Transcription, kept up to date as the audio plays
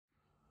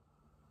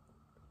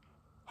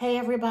Hey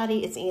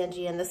everybody, it's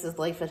Angie and this is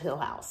Life at Hill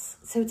House.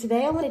 So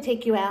today I'm going to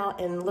take you out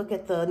and look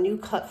at the new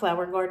cut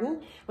flower garden.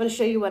 I'm going to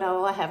show you what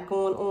all I have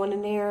going on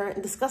in there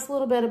and discuss a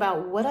little bit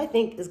about what I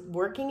think is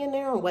working in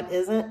there and what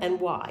isn't and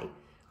why.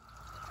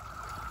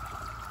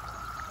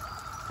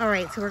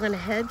 Alright, so we're going to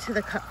head to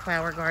the cut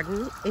flower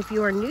garden. If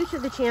you are new to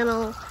the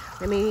channel,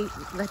 let me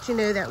let you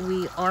know that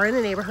we are in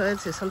a neighborhood,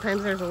 so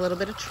sometimes there's a little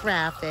bit of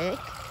traffic.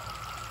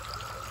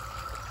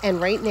 And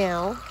right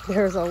now,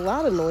 there's a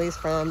lot of noise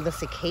from the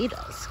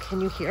cicadas. Can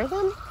you hear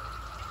them?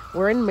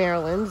 We're in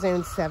Maryland,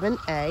 zone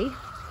 7A,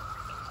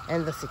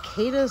 and the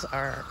cicadas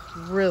are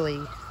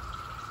really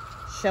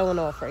showing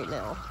off right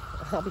now.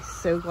 I'll be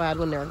so glad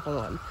when they're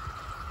gone.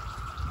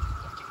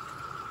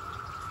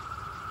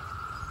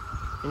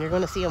 And you're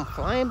going to see them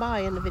flying by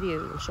in the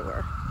video, I'm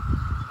sure,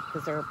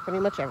 because they're pretty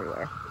much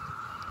everywhere.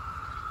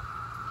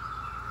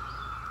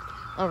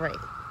 All right.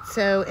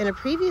 So in a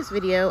previous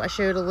video, I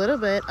showed a little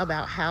bit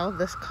about how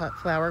this cut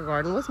flower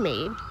garden was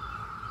made.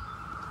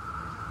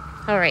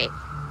 All right,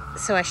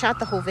 so I shot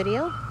the whole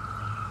video.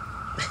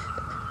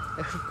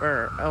 It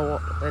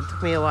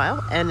took me a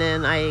while. And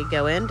then I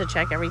go in to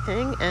check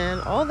everything,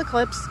 and all the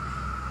clips,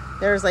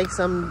 there's like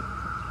some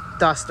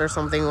dust or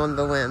something on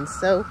the lens.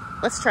 So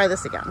let's try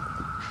this again.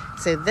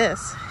 So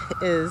this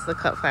is the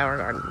cut flower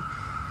garden.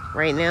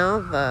 Right now,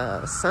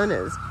 the sun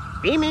is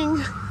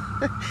beaming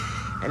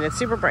and it's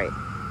super bright.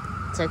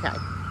 It's okay.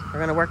 We're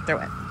going to work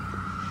through it.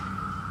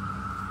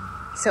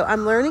 So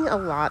I'm learning a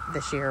lot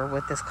this year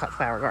with this cut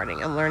flower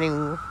gardening. I'm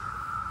learning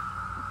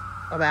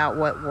about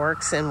what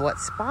works in what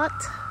spot,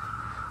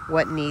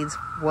 what needs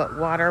what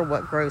water,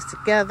 what grows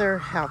together,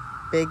 how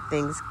big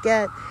things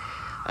get.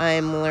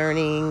 I'm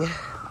learning,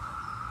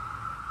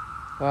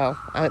 well,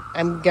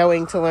 I'm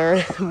going to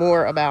learn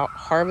more about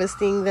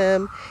harvesting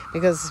them,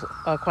 because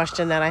a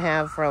question that I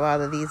have for a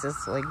lot of these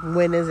is like,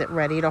 when is it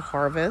ready to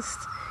harvest?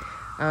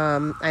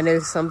 I know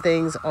some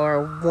things are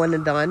one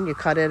and done. You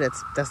cut it,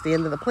 that's the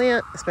end of the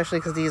plant, especially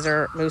because these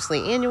are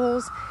mostly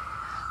annuals.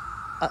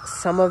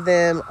 Some of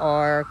them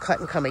are cut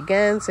and come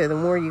again. So the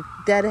more you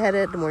deadhead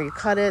it, the more you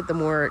cut it, the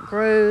more it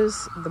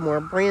grows, the more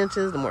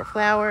branches, the more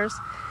flowers.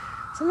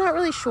 So I'm not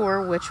really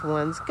sure which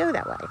ones go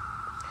that way.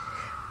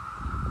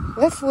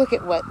 Let's look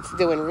at what's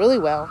doing really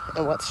well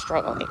and what's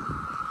struggling.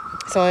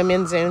 So I'm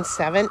in zone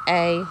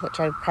 7A, which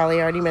I probably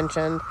already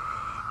mentioned,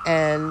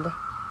 and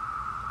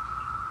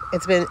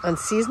it's been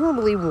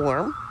unseasonably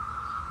warm.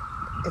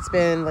 It's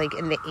been like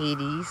in the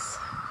 80s,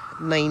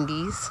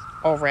 90s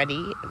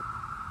already.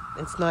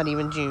 It's not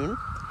even June.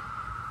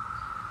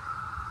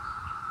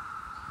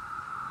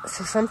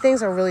 So some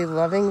things are really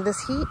loving this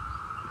heat,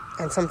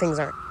 and some things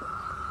aren't.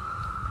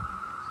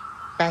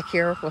 Back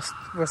here,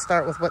 we'll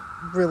start with what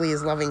really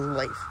is loving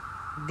life.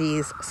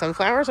 These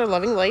sunflowers are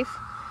loving life.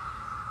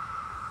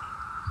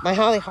 My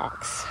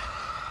hollyhocks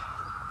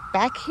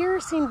back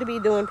here seem to be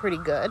doing pretty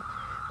good.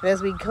 But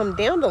as we come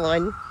down the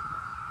line,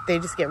 they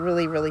just get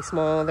really, really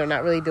small. They're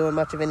not really doing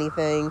much of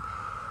anything.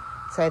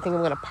 So I think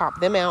I'm going to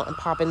pop them out and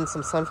pop in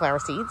some sunflower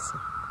seeds.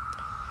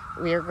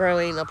 We are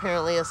growing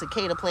apparently a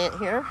cicada plant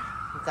here.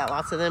 We've got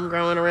lots of them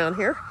growing around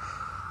here.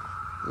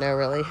 No,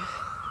 really.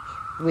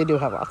 We do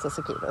have lots of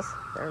cicadas.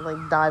 They're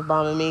like dive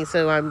bombing me,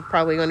 so I'm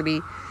probably going to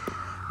be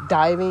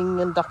diving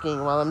and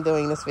ducking while I'm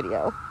doing this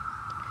video.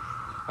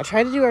 I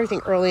try to do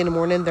everything early in the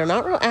morning. They're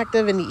not real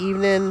active in the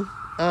evening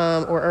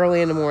or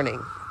early in the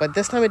morning. But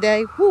this time of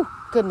day, whew,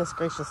 goodness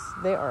gracious,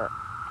 they are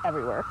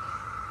everywhere.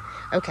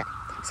 Okay,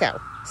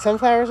 so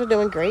sunflowers are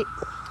doing great.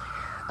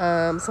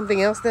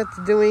 Something else that's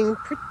doing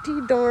pretty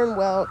darn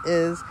well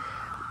is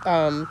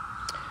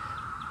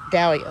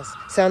dahlias.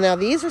 So now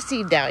these are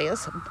seed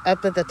dahlias.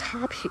 Up at the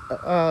top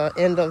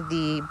end of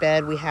the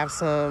bed, we have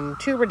some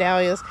tuber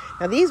dahlias.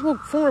 Now these will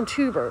form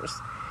tubers,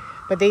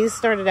 but they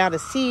started out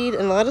as seed,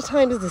 and a lot of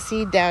times the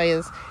seed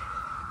dahlias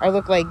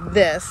look like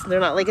this. They're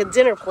not like a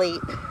dinner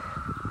plate.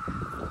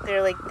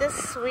 They're like this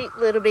sweet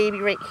little baby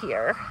right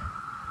here.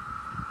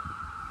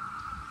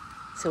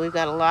 So we've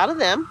got a lot of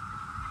them.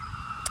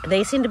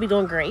 They seem to be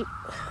doing great.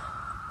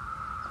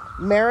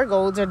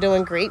 Marigolds are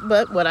doing great,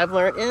 but what I've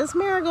learned is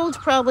marigolds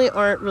probably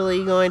aren't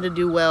really going to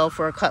do well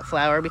for a cut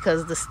flower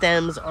because the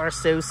stems are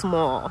so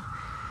small.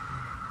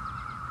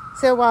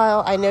 So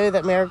while I know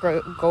that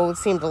marigolds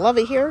seem to love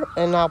it here,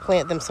 and I'll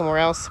plant them somewhere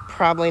else,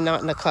 probably not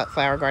in the cut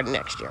flower garden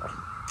next year.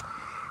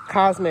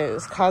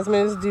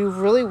 Cosmos do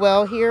really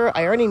well here.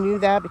 I already knew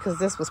that because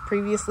this was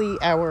previously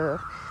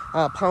our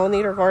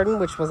pollinator garden,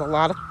 which was a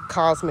lot of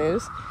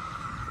cosmos.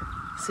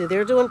 So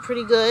they're doing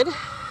pretty good.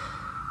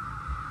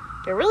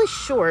 They're really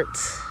short.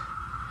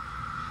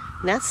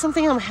 And that's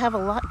something I have a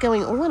lot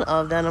going on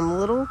of that I'm a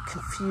little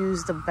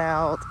confused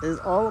about, is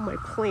all of my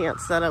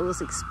plants that I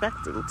was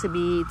expecting to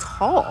be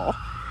tall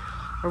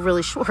are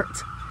really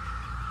short.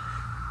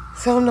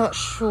 So I'm not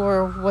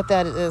sure what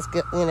that is.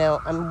 You know,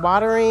 I'm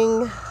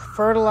watering,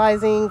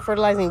 fertilizing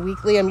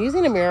weekly. I'm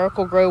using a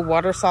Miracle Grow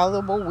water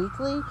soluble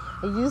weekly.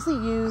 I usually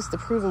use the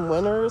Proven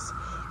Winners.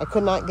 I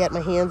could not get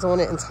my hands on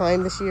it in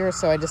time this year,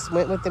 so I just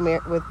went with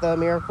the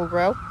Miracle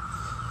Grow.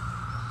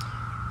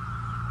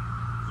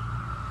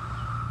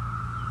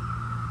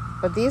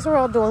 But these are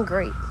all doing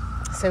great.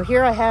 So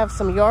here I have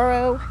some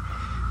yarrow.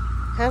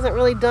 Hasn't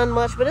really done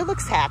much, but it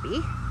looks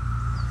happy.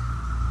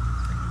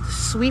 The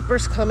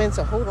sweeper's coming,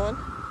 so hold on.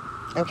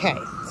 Okay,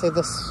 so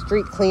the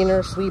street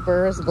cleaner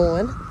sweeper is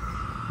going.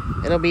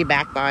 It'll be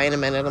back by in a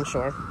minute, I'm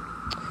sure.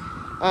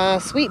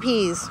 Sweet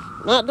peas,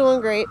 not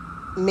doing great.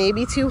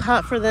 Maybe too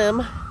hot for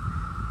them.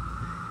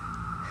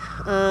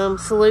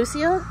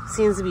 Celosia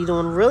seems to be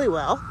doing really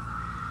well.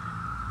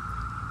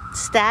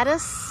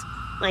 Status,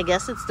 I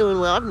guess it's doing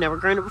well. I've never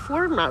grown it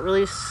before. I'm not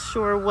really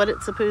sure what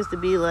it's supposed to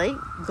be like.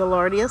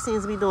 Gaillardia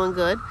seems to be doing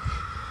good.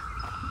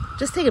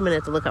 Just take a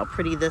minute to look how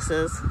pretty this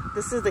is.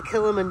 This is the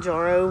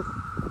Kilimanjaro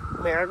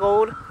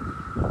marigold.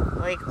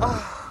 Like,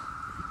 oh,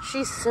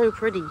 she's so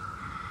pretty.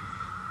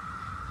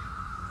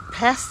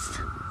 Pests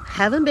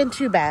haven't been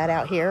too bad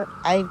out here.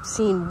 I've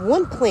seen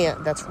one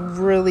plant that's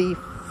really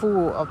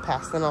full of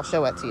pests, and I'll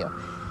show it to you.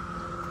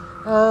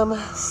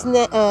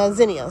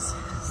 Zinnias.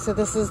 So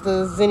this is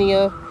the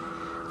zinnia,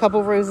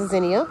 couple rows of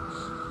zinnia.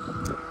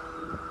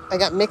 I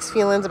got mixed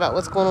feelings about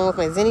what's going on with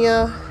my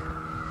zinnia.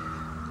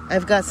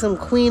 I've got some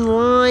Queen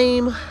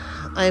Lime.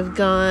 I've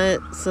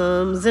got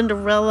some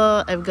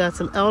Cinderella. I've got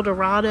some El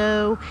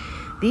Dorado.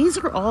 These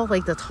are all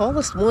like, the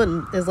tallest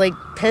one is like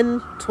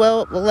 10,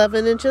 12,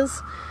 11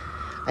 inches.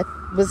 I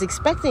was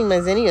expecting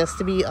my zinnias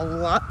to be a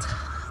lot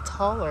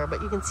taller,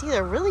 but you can see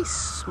they're really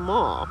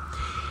small.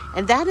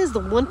 And that is the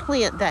one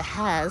plant that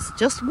has,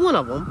 just one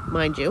of them,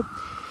 mind you,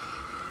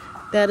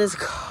 that is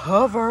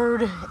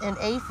covered in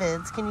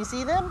aphids. Can you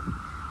see them?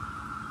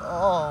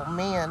 Oh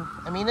man,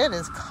 I mean, it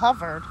is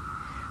covered.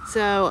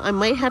 So I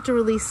might have to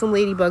release some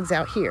ladybugs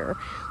out here.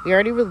 We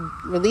already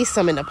released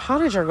some in the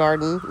potager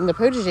garden, in the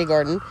potager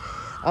garden,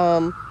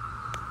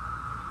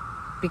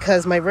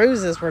 because my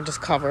roses were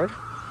just covered.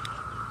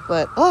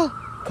 But, oh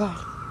God,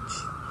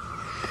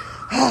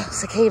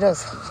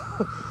 cicadas.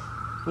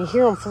 You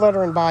hear them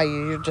fluttering by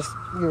you,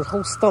 your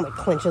whole stomach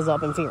clenches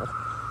up in fear.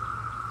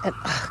 And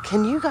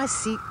can you guys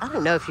see? I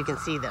don't know if you can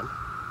see them.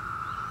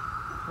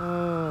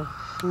 Oh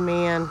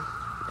man,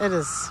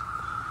 it's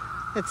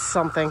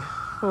something.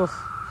 Oof.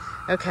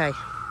 Okay,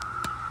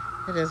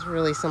 it is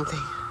really something.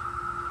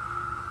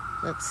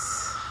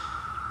 Let's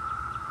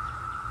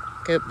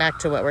go back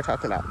to what we're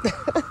talking about.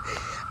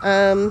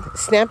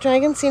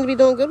 Snapdragons seem to be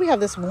doing good. We have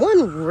this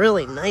one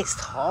really nice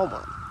tall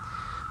one.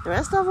 The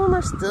rest of them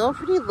are still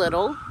pretty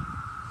little.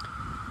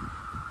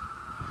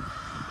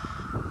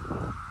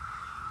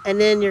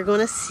 And then you're going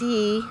to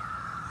see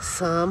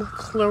some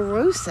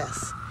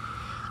chlorosis.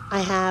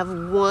 I have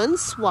one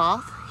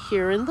swath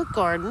here in the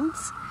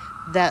gardens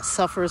that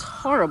suffers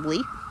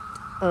horribly.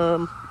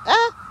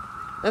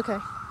 Okay,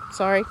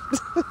 sorry.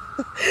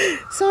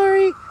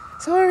 sorry,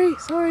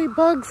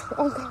 bugs.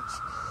 Oh gosh.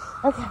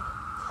 Okay.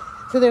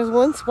 So there's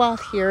one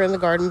swath here in the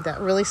garden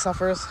that really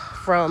suffers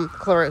from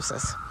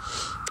chlorosis.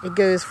 It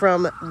goes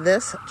from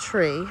this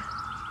tree,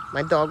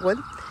 my dogwood,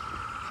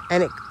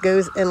 and it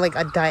goes in like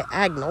a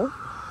diagonal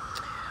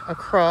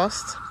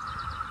across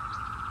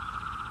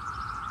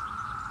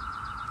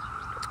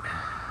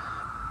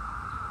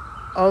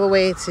all the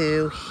way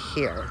to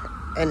here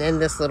and in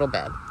this little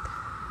bed.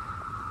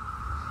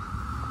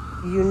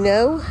 You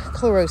know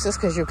chlorosis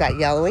because you've got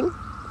yellowing,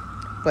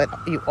 but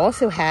you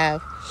also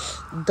have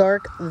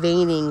dark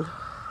veining.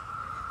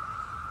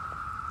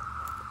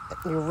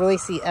 You really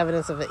see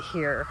evidence of it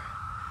here.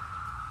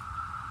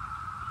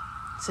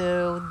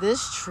 So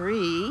this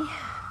tree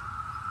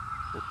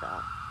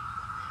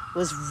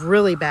was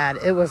really bad.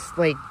 It was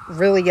like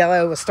really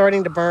yellow. It was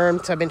starting to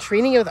burn. So I've been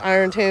treating it with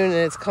iron tone, and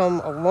it's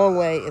come a long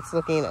way. It's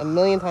looking a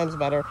million times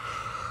better.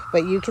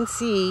 But you can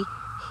see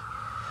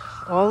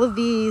all of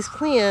these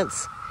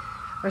plants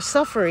are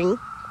suffering.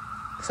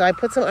 So I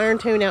put some iron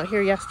tone out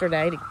here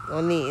yesterday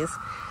on these.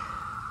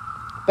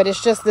 But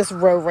it's just this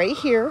row right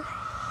here.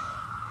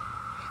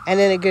 And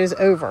then it goes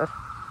over.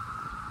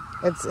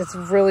 It's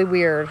really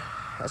weird.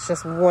 It's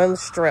just one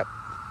strip.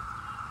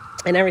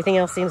 And everything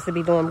else seems to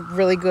be doing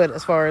really good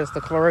as far as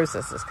the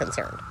chlorosis is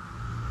concerned.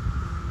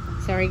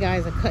 Sorry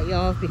guys, I cut you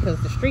off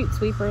because the street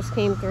sweepers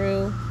came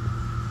through.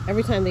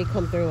 Every time they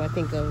come through, I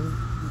think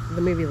of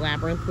the movie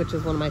Labyrinth, which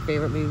is one of my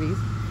favorite movies.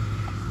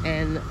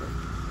 And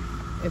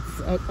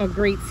it's a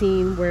great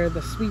scene where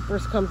the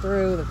sweepers come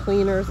through, the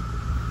cleaners.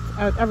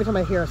 Every time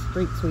I hear a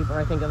street sweeper,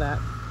 I think of that.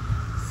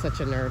 Such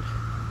a nerd.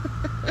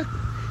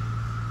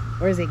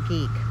 Or is it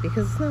geek?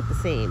 Because it's not the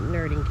same,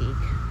 nerd and geek.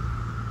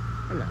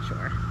 I'm not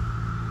sure.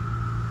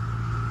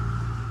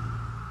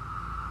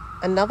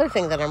 Another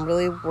thing that I'm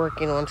really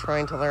working on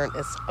trying to learn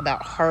is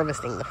about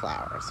harvesting the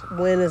flowers.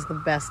 When is the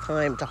best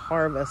time to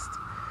harvest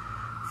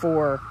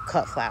for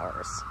cut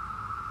flowers?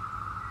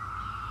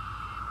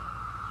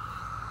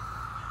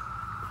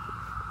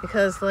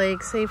 Because,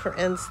 like, say for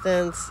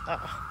instance,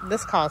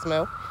 this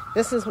Cosmo,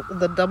 this is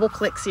the double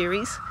click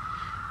series.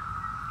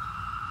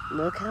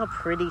 Look how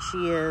pretty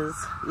she is.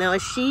 Now,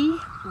 is she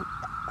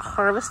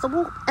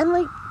harvestable? And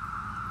like,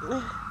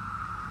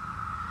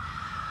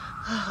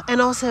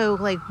 and also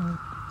like,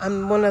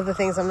 one of the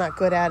things I'm not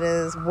good at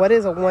is what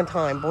is a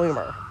one-time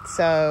bloomer.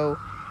 So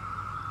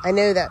I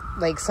know that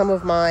like some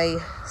of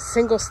my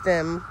single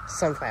stem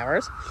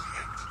sunflowers,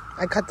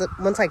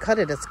 once I cut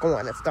it, it's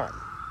gone, it's done.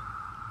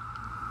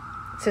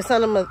 So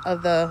some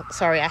of the,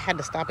 sorry, I had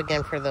to stop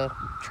again for the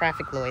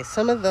traffic noise.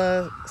 Some of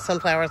the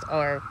sunflowers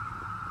are,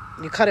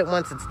 you cut it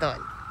once, it's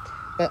done.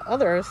 But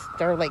others,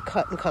 they're like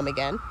cut and come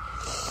again.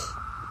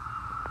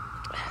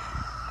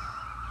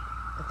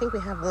 I think we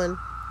have one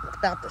that's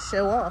about to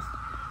show off.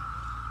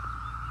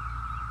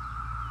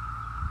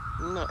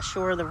 I'm not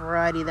sure the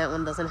variety. That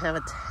one doesn't have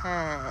a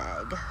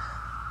tag.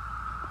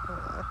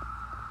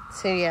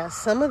 So yeah,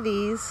 some of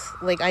these,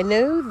 like I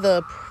know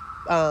the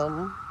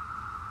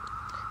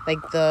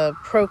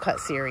Pro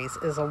Cut series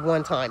is a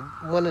one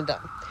and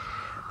done.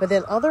 But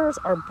then others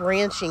are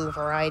branching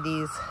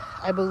varieties.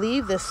 I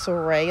believe this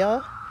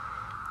Soraya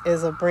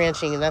is a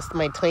branching, and that's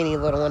my tiny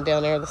little one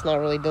down there that's not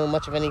really doing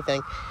much of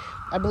anything.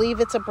 I believe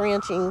it's a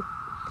branching.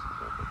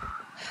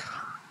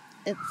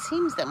 It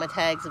seems that my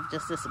tags have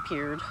just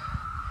disappeared.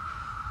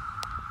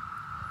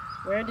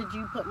 Where did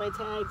you put my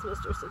tags,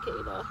 Mr.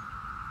 Cicada?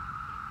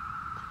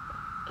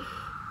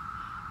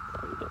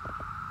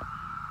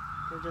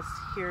 They're just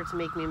here to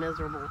make me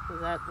miserable. Is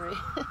that right?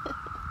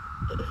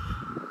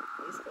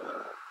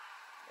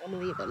 I'm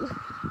leaving.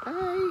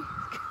 Bye.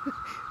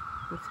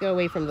 Let's go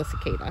away from the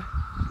cicada.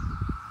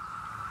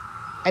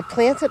 I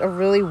planted a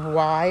really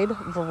wide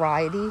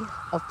variety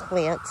of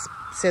plants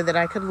so that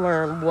I could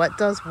learn what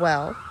does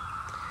well,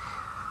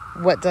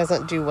 what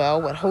doesn't do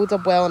well, what holds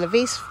up well in a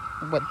vase,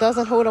 what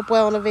doesn't hold up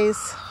well in a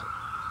vase,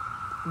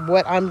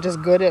 what I'm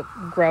just good at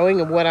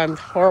growing and what I'm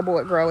horrible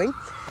at growing.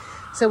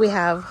 So we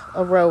have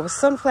a row of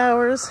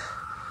sunflowers,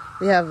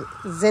 we have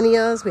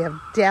zinnias, we have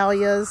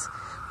dahlias,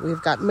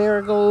 we've got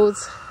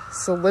marigolds,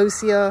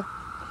 celosia.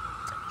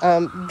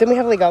 Then we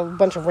have like a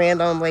bunch of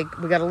random, like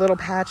we got a little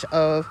patch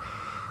of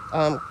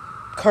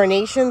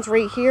carnations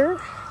right here.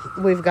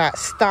 We've got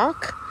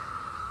stock.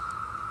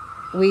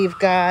 We've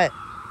got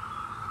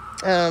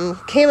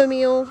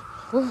chamomile.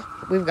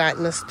 We've got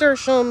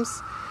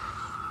nasturtiums.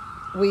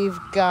 We've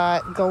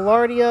got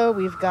gaillardia.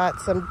 We've got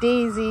some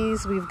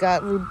daisies. We've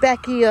got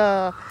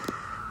rudbeckia.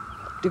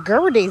 The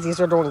Gerber daisies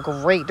are doing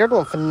great. They're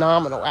doing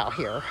phenomenal out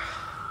here.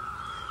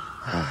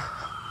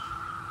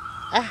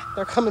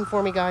 They're coming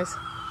for me, guys.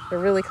 They're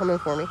really coming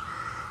for me.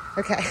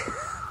 Okay.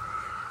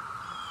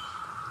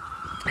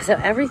 So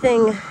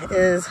everything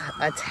is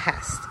a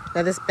test.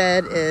 Now this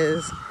bed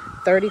is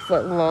 30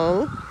 foot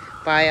long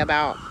by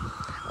about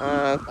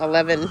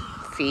 11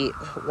 feet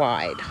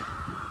wide.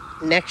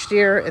 Next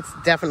year, it's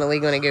definitely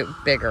going to get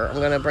bigger. I'm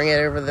going to bring it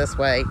over this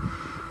way.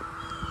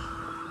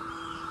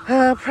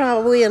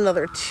 Probably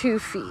another 2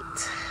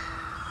 feet.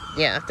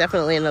 Yeah,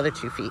 definitely another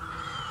 2 feet.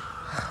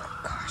 Oh,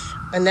 gosh.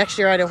 And next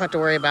year, I don't have to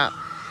worry about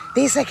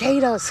these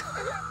cicadas.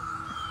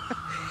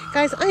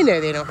 Guys, I know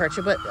they don't hurt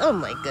you, but oh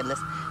my goodness.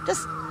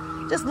 Just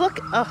look.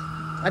 Oh,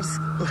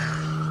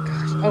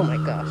 gosh. Oh my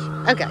gosh.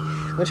 Okay.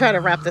 I'm going to try to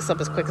wrap this up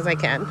as quick as I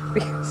can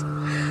because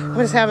I'm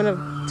just having a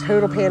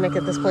total panic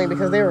at this point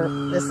because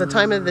it's the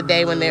time of the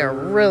day when they are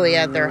really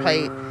at their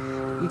height.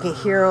 You can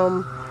hear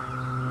them.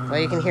 Well,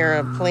 you can hear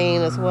a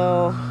plane as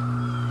well.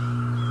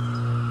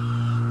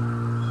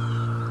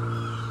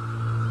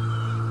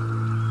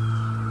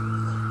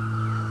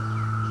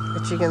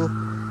 But you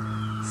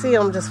can see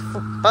them just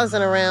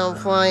buzzing around,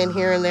 flying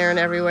here and there and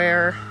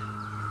everywhere.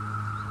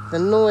 The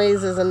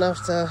noise is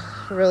enough to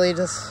really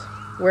just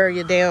wear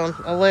you down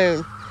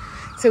alone.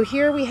 So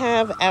here we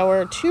have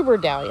our tuber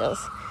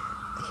dahlias.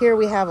 Here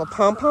we have a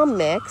pom-pom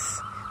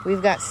mix.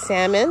 We've got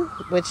salmon,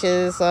 which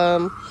is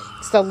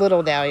it's a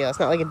little dahlia. It's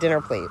not like a dinner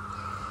plate.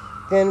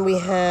 Then we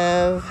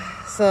have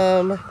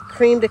some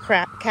creme de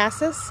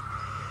cassis.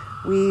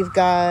 We've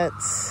got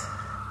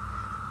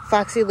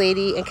Foxy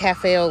Lady and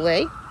Cafe au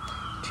lait.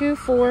 2,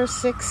 4,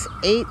 6,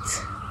 8,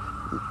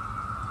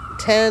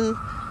 10.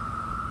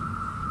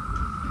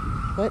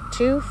 What?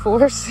 2,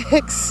 4,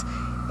 6,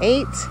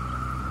 8,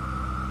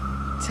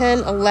 10,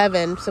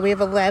 11. So we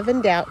have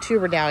 11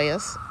 tuber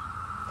dahlias.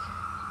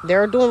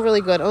 They're doing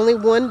really good. Only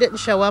one didn't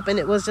show up, and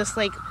it was just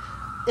like,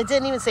 it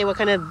didn't even say what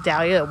kind of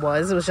dahlia it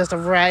was. It was just a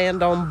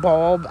random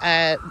bulb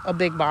at a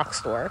big box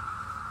store.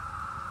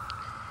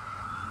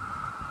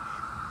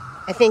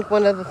 I think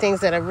one of the things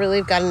that I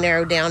really got to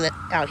narrow down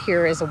out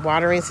here is a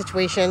watering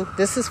situation.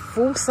 This is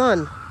full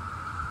sun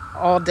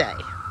all day.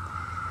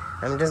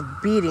 I'm just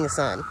beating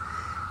sun.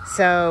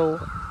 So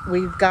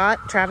we've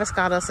got, Travis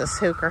got us a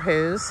soaker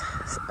hose,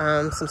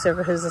 some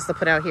soaker hoses to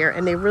put out here,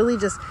 and they really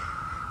just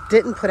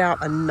didn't put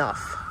out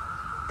enough.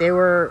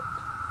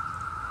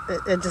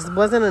 It just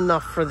wasn't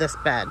enough for this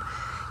bed.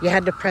 You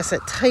had to press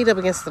it tight up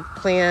against the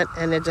plant,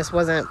 and it just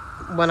wasn't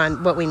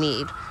what we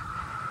need.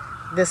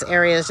 This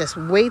area is just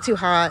way too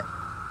hot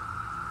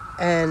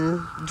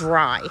and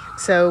dry.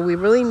 So we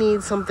really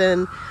need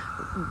something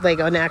like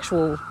an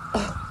actual,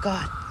 oh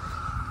God,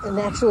 an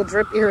actual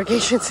drip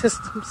irrigation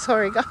system.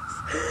 Sorry guys.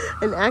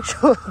 An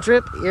actual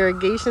drip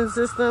irrigation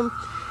system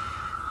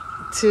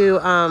to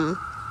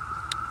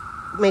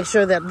make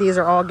sure that these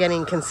are all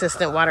getting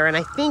consistent water. And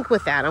I think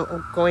with that,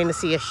 I'm going to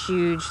see a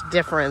huge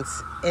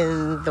difference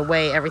in the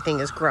way everything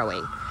is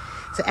growing.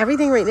 So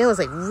everything right now is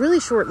like really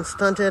short and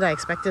stunted. I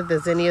expected the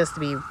zinnias to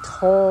be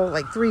tall,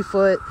 like 3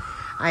 foot.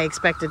 I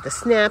expected the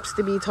snaps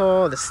to be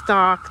tall, the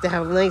stalk to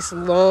have nice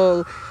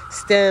long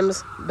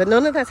stems, but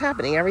none of that's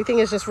happening. Everything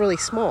is just really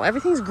small.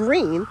 Everything's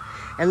green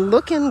and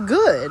looking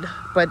good,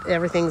 but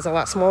everything's a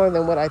lot smaller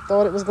than what I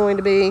thought it was going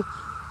to be.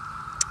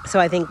 So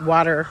I think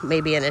water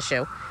may be an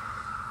issue.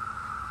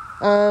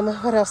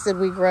 What else did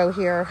we grow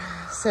here?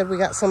 Said we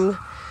got some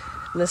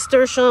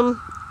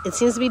nasturtium. It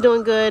seems to be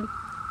doing good.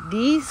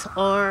 These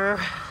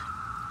are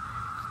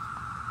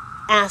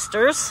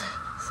asters,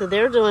 so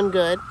they're doing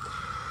good.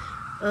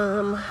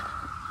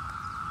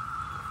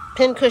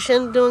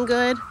 Pincushion doing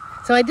good.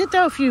 So I did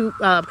throw a few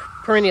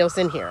perennials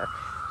in here.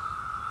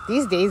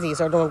 These daisies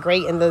are doing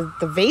great, and the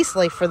vase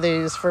life for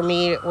those for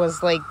me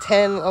was like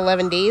 10,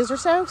 11 days or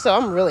so. So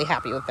I'm really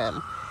happy with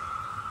them.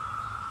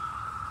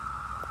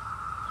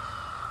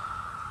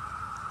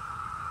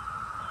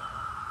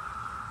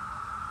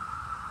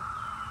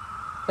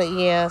 But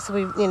yeah, so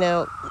we, you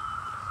know,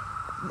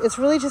 it's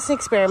really just an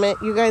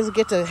experiment. You guys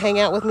get to hang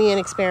out with me and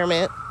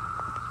experiment.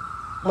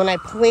 When I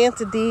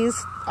planted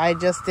these, I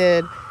just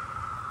did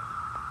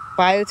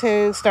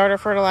Biotone starter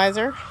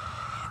fertilizer,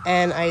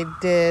 and I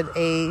did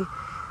a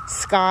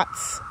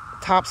Scott's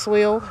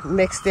topsoil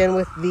mixed in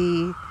with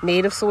the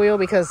native soil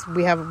because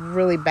we have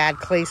really bad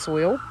clay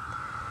soil.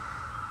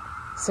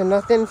 So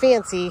nothing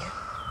fancy.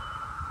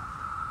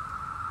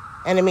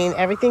 And I mean,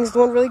 everything's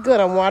doing really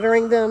good. I'm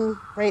watering them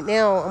right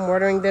now. I'm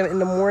watering them in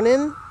the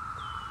morning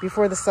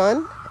before the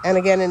sun, and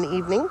again in the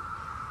evening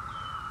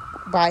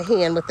by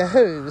hand with the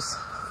hose.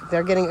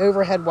 They're getting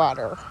overhead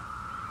water.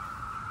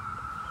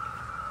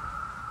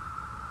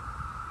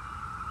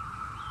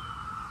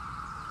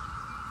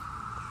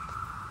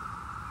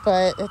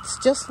 But it's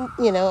just,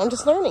 you know, I'm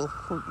just learning.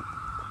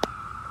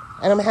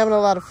 And I'm having a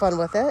lot of fun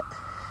with it.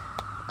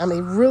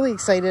 I'm really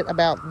excited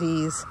about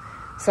these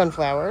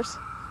sunflowers.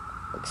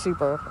 Like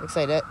super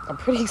excited. I'm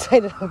pretty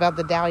excited about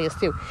the dahlias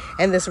too.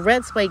 And this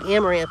red spike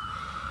amaranth.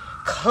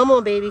 Come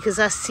on, baby, because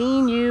I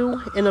seen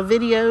you in a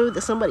video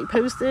that somebody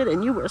posted,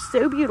 and you were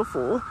so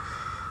beautiful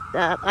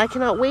that I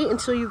cannot wait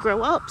until you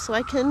grow up so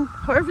I can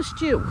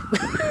harvest you.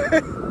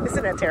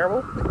 Isn't that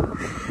terrible?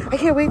 I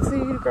can't wait till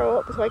you grow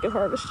up so I can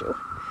harvest you.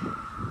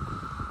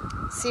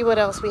 See what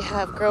else we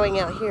have growing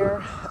out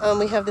here.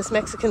 We have this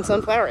Mexican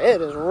sunflower.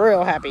 It is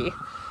real happy.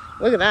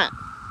 Look at that.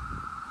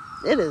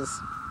 It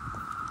is.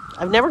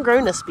 I've never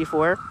grown this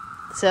before.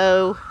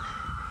 So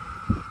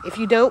if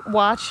you don't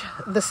watch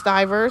the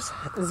Stivers,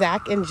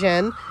 Zach and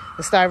Jen,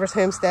 the Stivers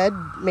Homestead,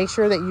 make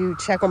sure that you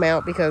check them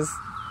out because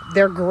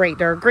they're great.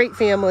 They're a great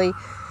family,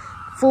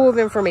 full of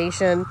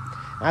information.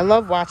 I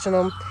love watching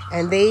them.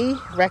 And they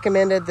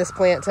recommended this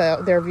plant to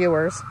their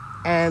viewers.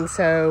 And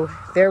so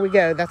there we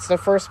go. That's the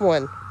first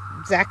one.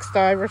 Zach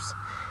Stivers,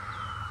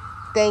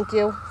 thank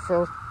you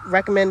for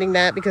recommending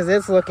that because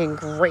it's looking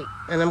great.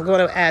 And I'm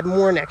going to add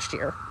more next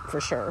year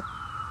for sure.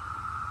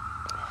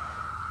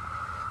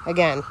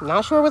 Again,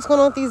 not sure what's going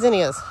on with these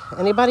zinnias.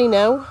 Anybody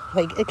know?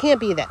 Like, it can't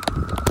be that.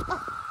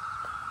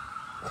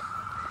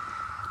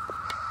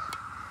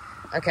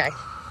 Okay,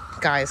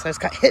 guys, I just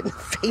got hit in the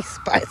face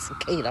by a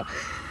cicada.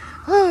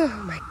 Oh,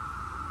 my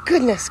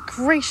goodness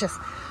gracious.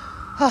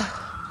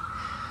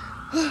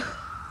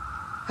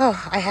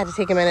 Oh, I had to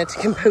take a minute to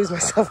compose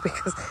myself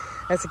because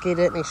that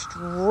cicada hit me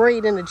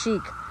straight in the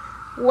cheek.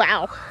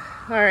 Wow.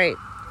 All right.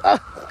 Oh,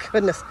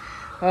 goodness.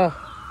 Oh,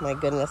 my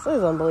goodness. This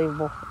is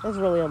unbelievable. It's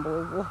really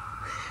unbelievable.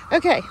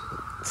 Okay.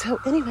 So,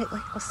 anyway,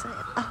 like I was saying,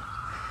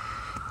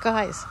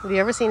 guys, have you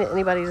ever seen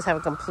anybody just have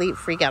a complete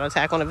freak out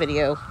attack on a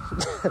video?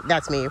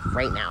 That's me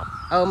right now.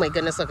 Oh, my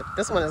goodness. Look,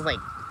 this one is like...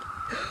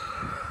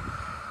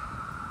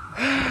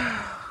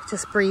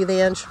 Just breathe,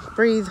 Ange.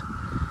 Breathe.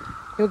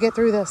 You'll get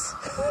through this.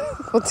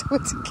 We'll do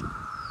it together.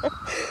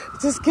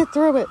 Just get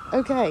through it.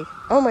 Okay.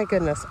 Oh my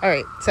goodness. All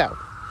right. So,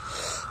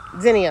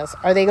 zinnias.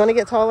 Are they going to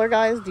get taller,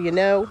 guys? Do you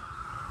know?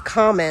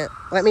 Comment.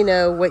 Let me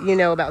know what you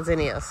know about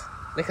zinnias.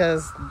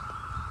 Because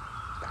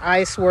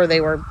I swore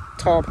they were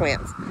tall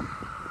plants.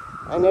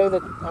 I know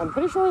that, I'm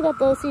pretty sure that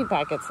the seed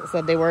packets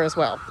said they were as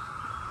well.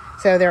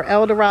 So they're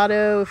El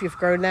Dorado. If you've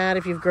grown that,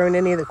 if you've grown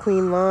any of the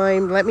Queen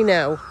Lime, let me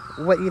know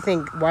what you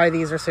think, why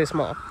these are so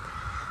small.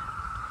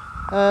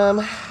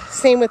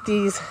 Same with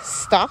these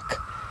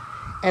stock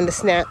and the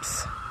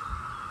snaps.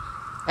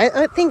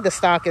 I think the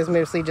stock is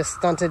mostly just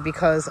stunted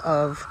because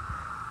of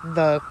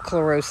the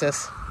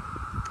chlorosis.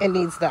 It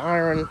needs the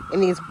iron, it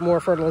needs more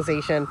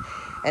fertilization,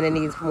 and it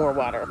needs more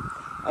water.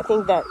 I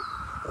think that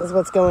is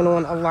what's going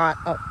on a lot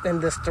up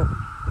in this,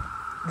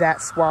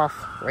 that swath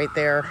right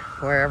there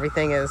where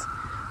everything is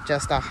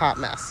just a hot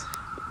mess.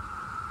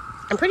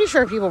 I'm pretty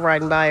sure people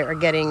riding by are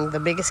getting the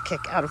biggest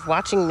kick out of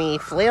watching me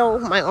flail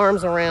my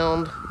arms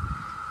around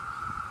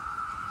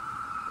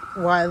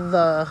while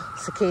the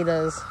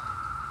cicadas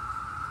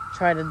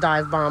try to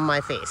dive bomb my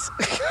face.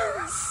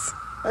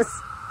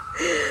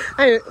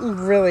 I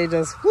really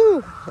just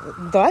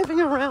diving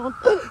around.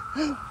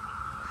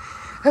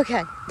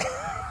 Okay.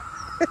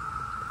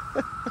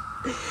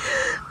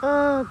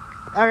 All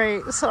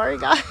right. Sorry,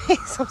 guys.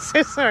 I'm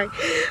so sorry.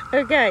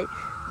 Okay.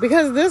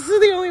 Because this is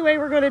the only way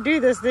we're going to do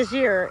this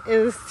year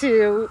is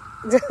to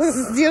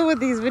just deal with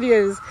these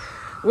videos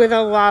with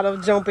a lot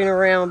of jumping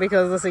around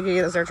because the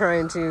cicadas are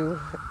trying to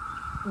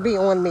be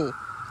on me.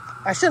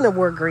 I shouldn't have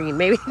wore green.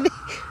 Maybe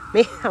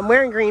I'm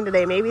wearing green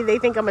today. Maybe they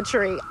think I'm a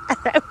tree.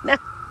 I don't know.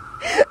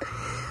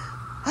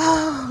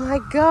 Oh my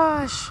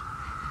gosh.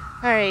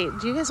 All right.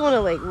 Do you guys want to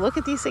like look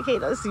at these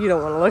cicadas? You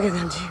don't want to look at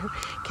them, do you?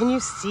 Can you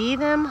see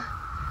them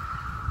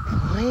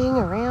playing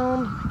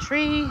around my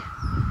tree?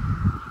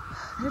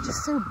 They're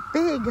just so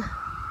big.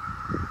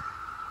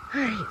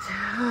 All right.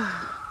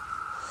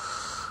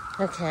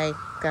 Okay,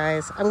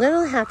 guys. I'm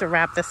going to have to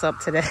wrap this up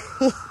today.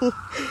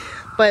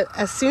 But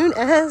as soon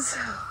as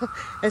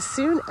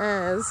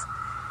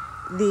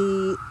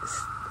the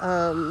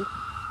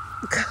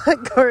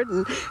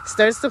garden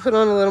starts to put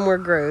on a little more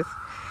growth,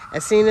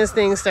 as soon as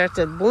things start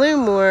to bloom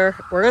more,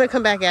 we're going to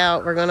come back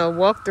out. We're going to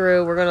walk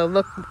through. We're going to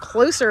look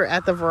closer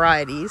at the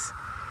varieties.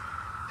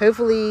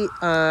 Hopefully,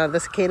 the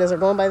cicadas are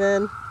gone by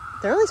then.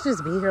 They're only supposed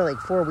to be here like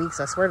 4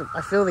 weeks. I swear,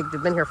 I feel like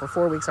they've been here for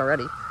 4 weeks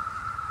already.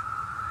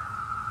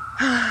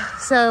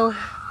 So,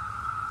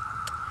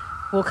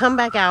 we'll come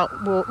back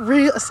out. We'll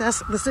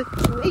reassess the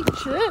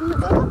situation.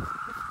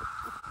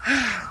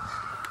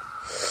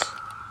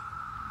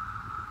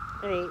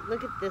 Alright,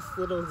 look at this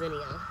little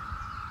zinnia.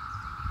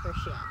 Where's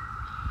she at?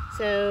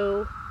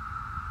 So,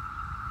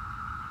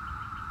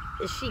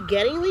 is she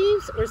getting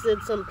leaves, or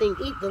did something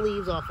eat the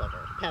leaves off of her?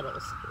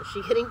 Petals. Is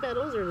she getting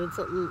petals, or did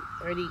something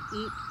already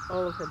eat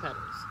all of her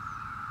petals?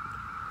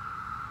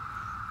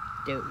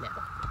 Don't know.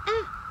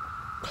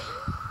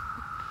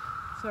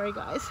 Sorry,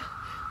 guys.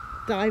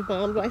 Dive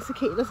bombed by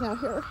cicadas out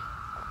here.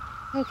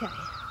 Okay.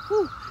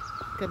 Whew.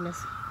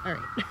 Goodness. All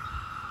right.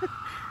 Let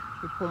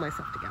me pull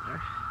myself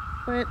together.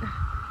 But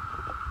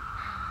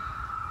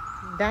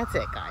that's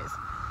it, guys.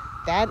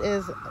 That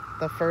is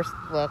the first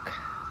look,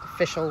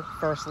 official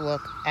first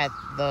look at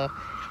the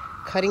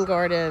cutting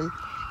garden.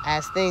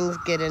 As things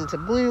get into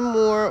bloom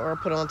more or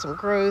put on some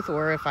growth,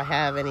 or if I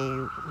have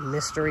any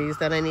mysteries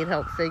that I need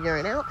help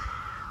figuring out,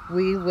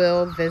 we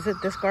will visit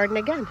this garden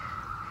again.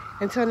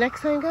 Until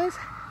next time, guys,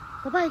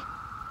 bye-bye.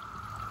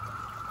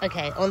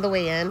 Okay, on the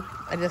way in,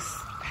 I just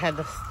had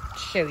to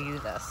show you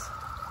this.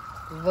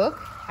 Look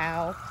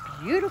how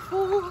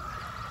beautiful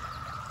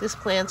this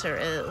planter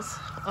is.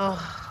 Oh,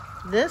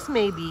 this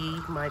may be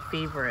my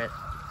favorite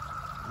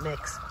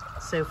mix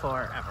so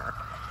far ever.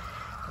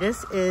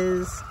 This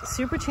is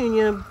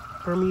Supertunia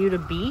Bermuda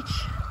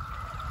Beach.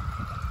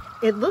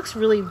 It looks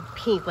really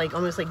pink, like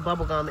almost like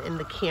bubblegum in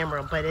the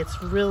camera, but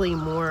it's really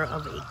more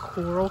of a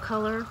coral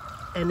color.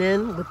 And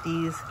then with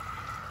these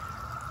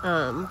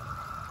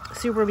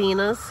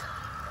Superbenas,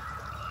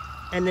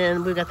 and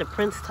then we've got the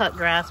Prince Tut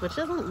grass, which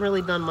hasn't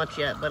really done much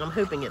yet, but I'm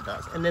hoping it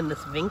does. And then this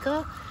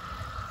Vinca.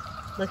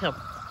 Look how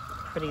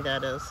pretty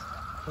that is.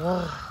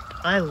 Oh,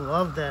 I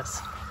love this.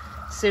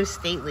 So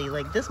stately.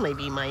 Like, this might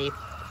be my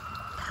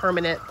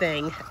permanent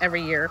thing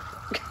every year.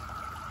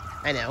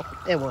 I know,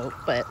 it won't,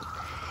 but...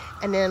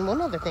 And then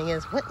one other thing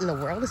is, what in the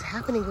world is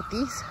happening with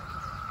these?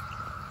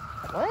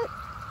 What?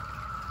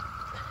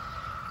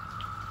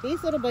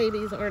 These little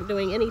babies aren't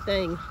doing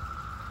anything.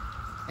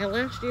 And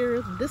last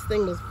year, this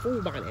thing was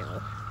full by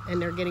now.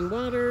 And they're getting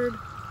watered,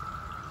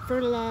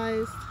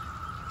 fertilized.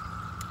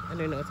 I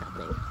don't know what's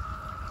happening.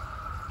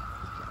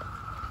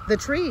 The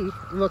tree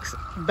looks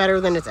better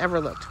than it's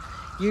ever looked.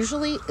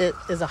 Usually it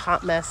is a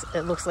hot mess.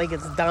 It looks like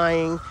it's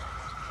dying.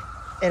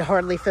 It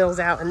hardly fills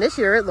out. And this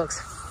year it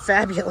looks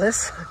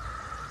fabulous.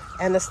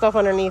 And the stuff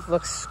underneath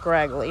looks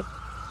scraggly.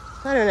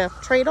 I don't know.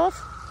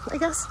 Trade-off, I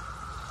guess.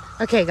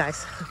 Okay,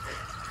 guys.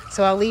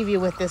 So I'll leave you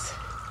with this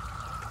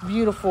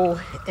beautiful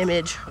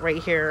image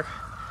right here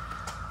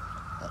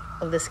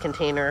of this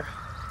container.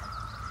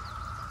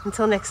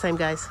 Until next time,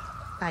 guys.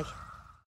 Bye.